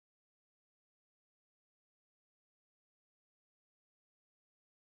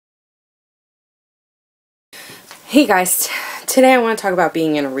Hey guys, today I want to talk about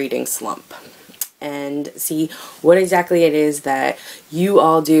being in a reading slump and see what exactly it is that you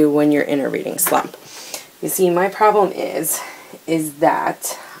all do when you're in a reading slump. You see, my problem is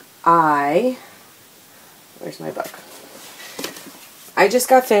that where's my book? I just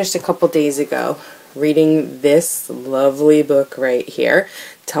got finished a couple days ago reading this lovely book right here,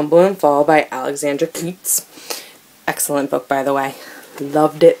 Tumble and Fall by Alexandra Coutts. Excellent book, by the way.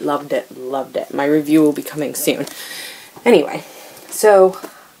 Loved it, loved it, loved it. My review will be coming soon. Anyway, so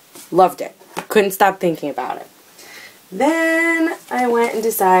loved it. Couldn't stop thinking about it. Then I went and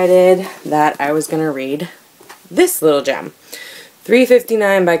decided that I was going to read this little gem,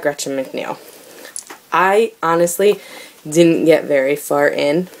 359 by Gretchen McNeil. I honestly didn't get very far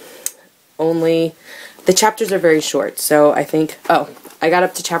in. Only the chapters are very short, so I think, I got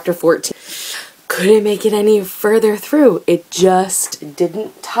up to chapter 14. Couldn't make it any further through. It just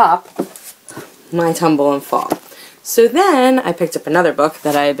didn't top my Tumble and Fall. So then I picked up another book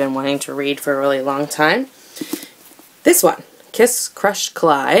that I had been wanting to read for a really long time. This one, Kiss, Crush,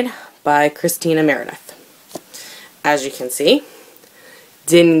 Collide by Christina Meredith. As you can see,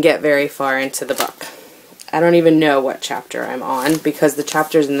 didn't get very far into the book. I don't even know what chapter I'm on because the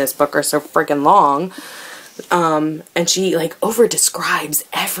chapters in this book are so freaking long. And she like over describes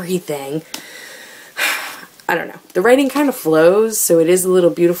everything. I don't know. The writing kind of flows, so it is a little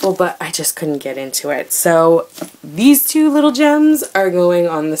beautiful, but I just couldn't get into it. So these two little gems are going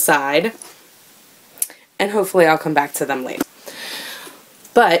on the side, and hopefully I'll come back to them later.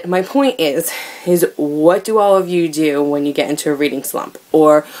 But my point is what do all of you do when you get into a reading slump?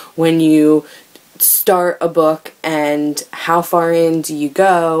 Or when you start a book, and how far in do you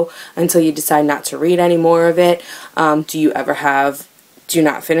go until you decide not to read any more of it? Do you ever have do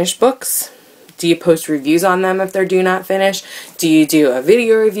not finish books? Do you post reviews on them if they're do not finish? Do you do a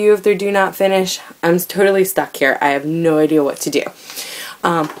video review if they're do not finish? I'm totally stuck here. I have no idea what to do.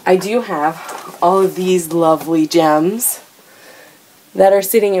 I do have all of these lovely gems that are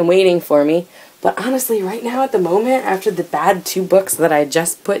sitting and waiting for me. But honestly, right now at the moment, after the bad 2 books that I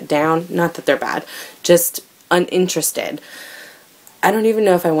just put down, not that they're bad, just uninterested, I don't even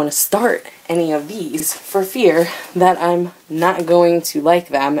know if I want to start any of these for fear that I'm not going to like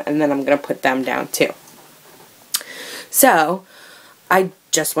them and then I'm going to put them down too. So, I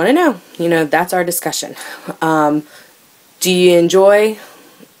just want to know, that's our discussion. Do you enjoy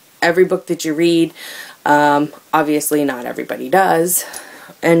every book that you read? Obviously not everybody does.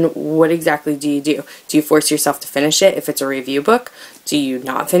 And what exactly do you do? Do you force yourself to finish it if it's a review book? Do you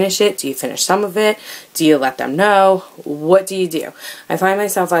not finish it? Do you finish some of it? Do you let them know? What do you do? I find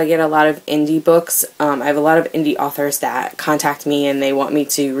myself, I get a lot of indie books. I have a lot of indie authors that contact me and they want me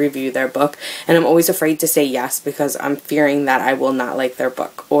to review their book. And I'm always afraid to say yes because I'm fearing that I will not like their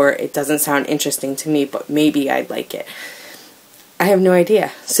book. Or it doesn't sound interesting to me, but maybe I'd like it. I have no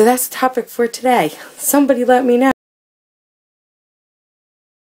idea. So that's the topic for today. Somebody let me know.